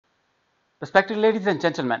Respected ladies and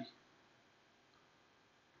gentlemen,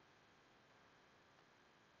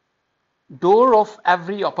 door of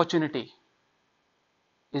every opportunity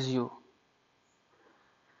is you.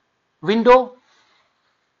 Window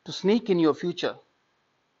to sneak in your future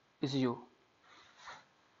is you.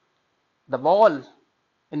 The wall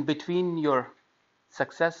in between your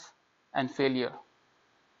success and failure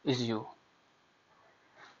is you.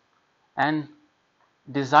 And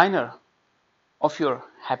designer of your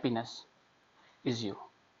happiness is you.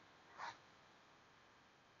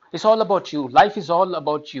 It's all about you. Life is all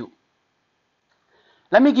about you.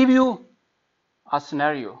 Let me give you a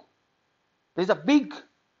scenario. There's a big,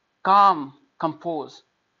 calm, composed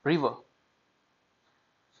river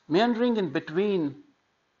meandering in between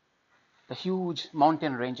the huge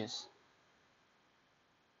mountain ranges.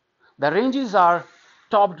 The ranges are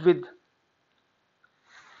topped with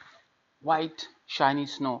white, shiny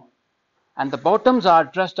snow, and the bottoms are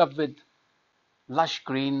dressed up with lush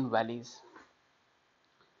green valleys.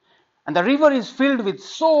 And the river is filled with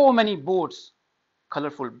so many boats,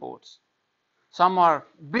 colorful boats. Some are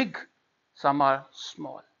big, some are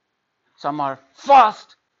small, some are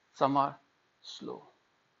fast, some are slow,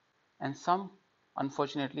 and some,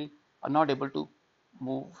 unfortunately, are not able to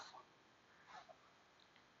move.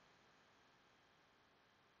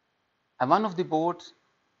 And one of the boats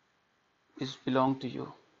is belong to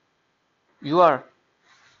you. You are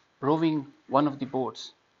rowing one of the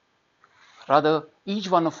boats. Rather, each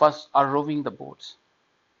one of us are rowing the boats.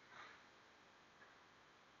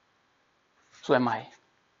 So am I.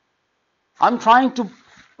 I'm trying to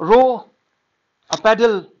row a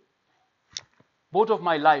paddle boat of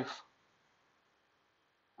my life.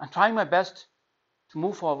 I'm trying my best to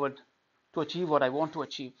move forward to achieve what I want to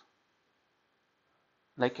achieve.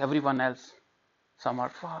 Like everyone else, some are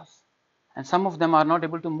fast and some of them are not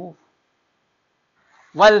able to move.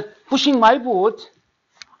 While pushing my boat,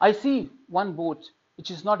 I see one boat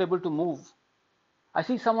which is not able to move. I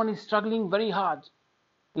see someone is struggling very hard.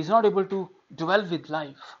 He's not able to dwell with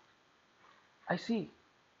life. I see.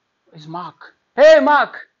 It's Mark. Hey,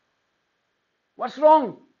 Mark! What's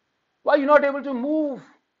wrong? Why are you not able to move?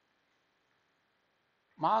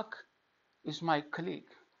 Mark is my colleague.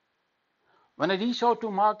 When I reach out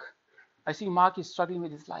to Mark, I see Mark is struggling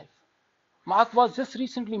with his life. Mark was just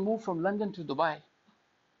recently moved from London to Dubai.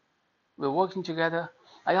 We're working together.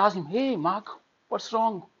 I asked him, hey, Mark, what's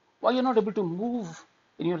wrong? Why are you not able to move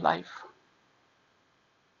in your life?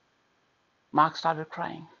 Mark started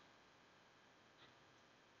crying.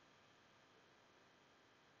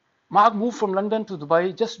 Mark moved from London to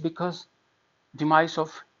Dubai just because demise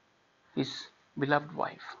of his beloved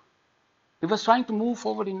wife. He was trying to move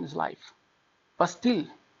forward in his life, but still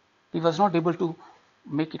he was not able to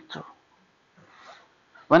make it through.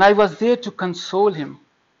 When I was there to console him,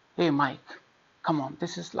 hey Mike, come on,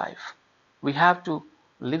 this is life. We have to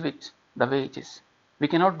live it the way it is. We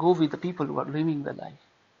cannot go with the people who are living the life.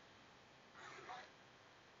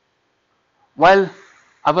 While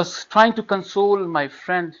I was trying to console my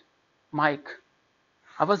friend Mike,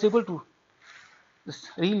 I was able to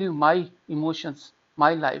relive my emotions,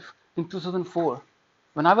 my life in 2004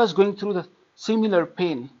 when I was going through the similar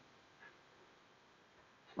pain.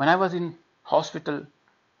 When I was in hospital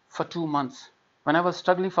for 2 months, when I was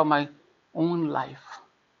struggling for my own life,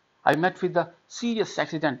 I met with a serious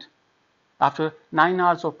accident. After 9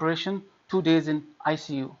 hours operation, 2 days in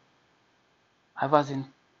ICU, I was in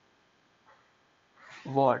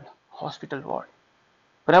ward, hospital ward.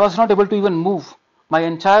 But I was not able to even move. My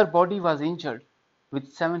entire body was injured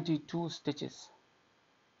with 72 stitches.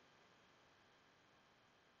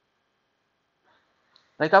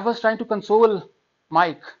 Like I was trying to console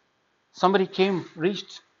Mike, somebody came,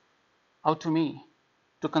 reached out to me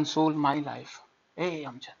to console my life. Hey,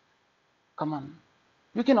 Amjad, come on.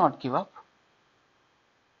 You cannot give up.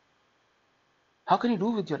 How can you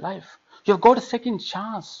do with your life? You've got a second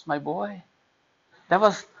chance, my boy. That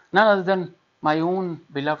was none other than my own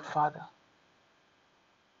beloved father.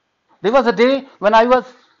 There was a day when I was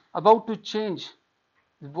about to change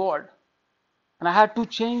the ward and I had to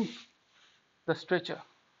change the stretcher.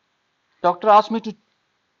 Doctor asked me to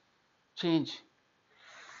change.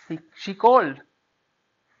 She called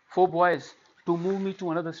 4 boys to move me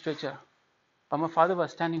to another stretcher. But my father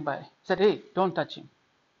was standing by. He said, hey, don't touch him.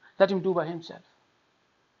 Let him do by himself.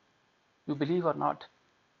 You believe or not,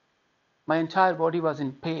 my entire body was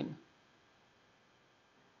in pain.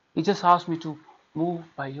 He just asked me to move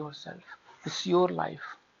by yourself. It's your life.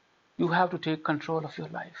 You have to take control of your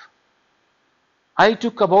life. I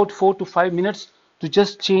took about 4 to 5 minutes to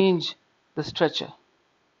just change the stretcher.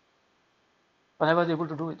 But I was able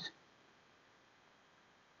to do it.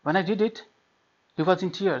 When I did it, He was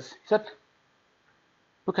in tears. He said,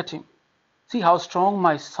 look at him. See how strong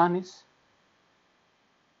my son is?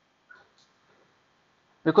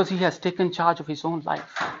 Because he has taken charge of his own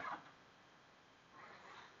life.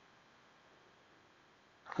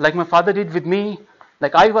 Like my father did with me,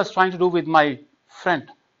 like I was trying to do with my friend,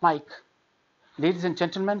 Mike. Ladies and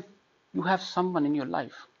gentlemen, you have someone in your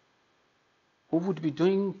life who would be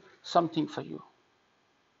doing something for you,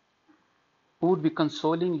 who would be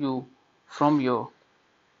consoling you from your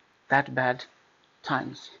that bad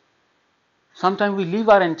times. Sometimes we live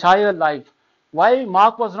our entire life. Why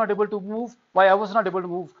Mark was not able to move? Why I was not able to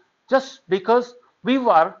move? Just because we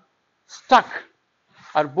were stuck.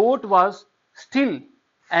 Our boat was still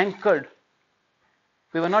anchored.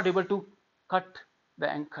 We were not able to cut the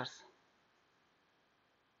anchors.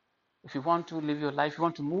 If you want to live your life, you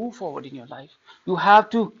want to move forward in your life, you have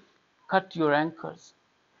to cut your anchors.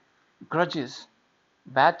 Grudges,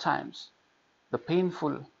 bad times, the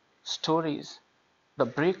painful stories, the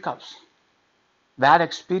breakups, bad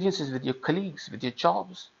experiences with your colleagues, with your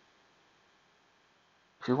jobs.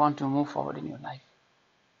 If you want to move forward in your life.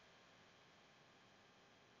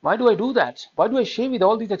 Why do I do that? Why do I share with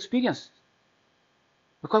all these experiences?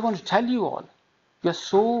 Because I want to tell you all, you're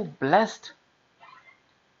so blessed.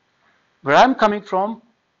 Where I'm coming from,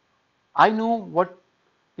 I know what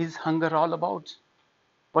is hunger all about,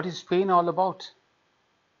 what is pain all about.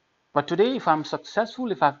 But today, if I'm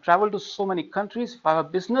successful, if I've traveled to so many countries, if I have a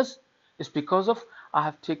business, it's because of I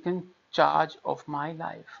have taken charge of my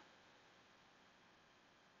life.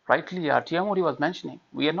 Rightly, R.T.M. what he was mentioning,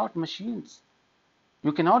 we are not machines.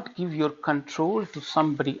 You cannot give your control to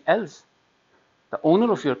somebody else, the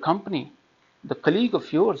owner of your company, the colleague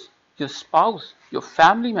of yours, your spouse, your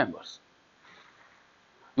family members.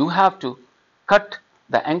 You have to cut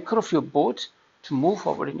the anchor of your boat to move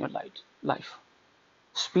forward in your life.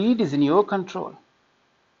 Speed is in your control.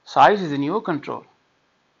 Size is in your control.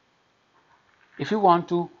 If you want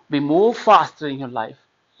to be more faster in your life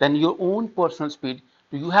than your own personal speed,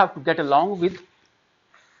 you have to get along with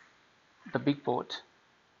the big boat,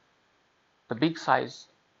 the big size.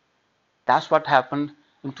 That's what happened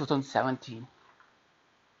in 2017.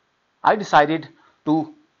 I decided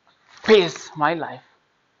to pace my life,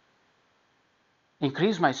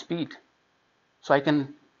 increase my speed, so I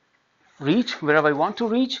can reach wherever I want to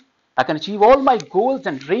reach. I can achieve all my goals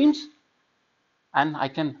and dreams, and I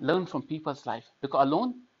can learn from people's life. Because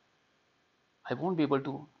alone, I won't be able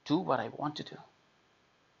to do what I want to do.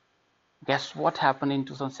 Guess what happened in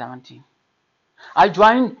 2017? I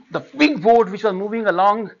joined the big boat which was moving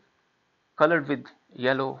along, colored with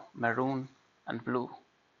yellow, maroon, and blue.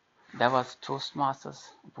 That was Toastmasters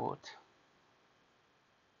boat.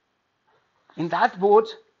 In that boat,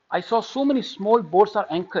 I saw so many small boats are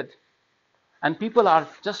anchored, and people are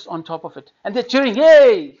just on top of it, and they're cheering,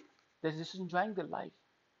 "Yay!" They're just enjoying their life.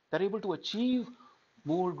 They're able to achieve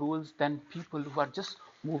more goals than people who are just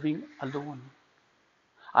moving alone.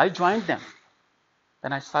 I joined them.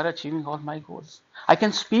 Then I started achieving all my goals. I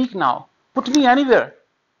can speak now. Put me anywhere.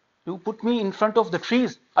 You put me in front of the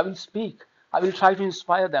trees, I will speak. I will try to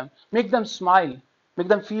inspire them, make them smile, make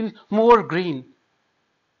them feel more green.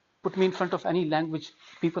 Put me in front of any language,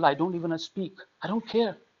 people I don't even speak. I don't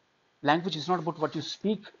care. Language is not about what you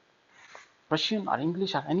speak, Russian or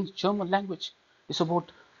English or any German language. It's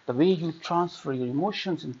about the way you transfer your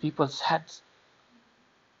emotions in people's heads.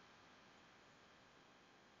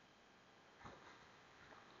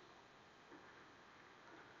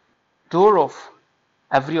 Door of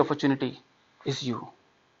every opportunity is you.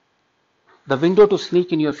 The window to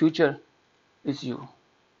sneak in your future is you.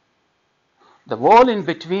 The wall in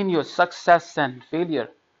between your success and failure,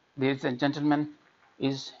 ladies and gentlemen,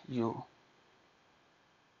 is you.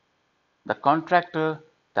 The contractor,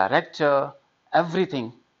 director,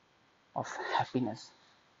 everything of happiness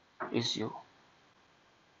is you.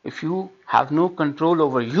 If you have no control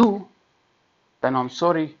over you, then I'm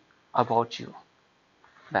sorry about you.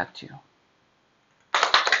 Back to you.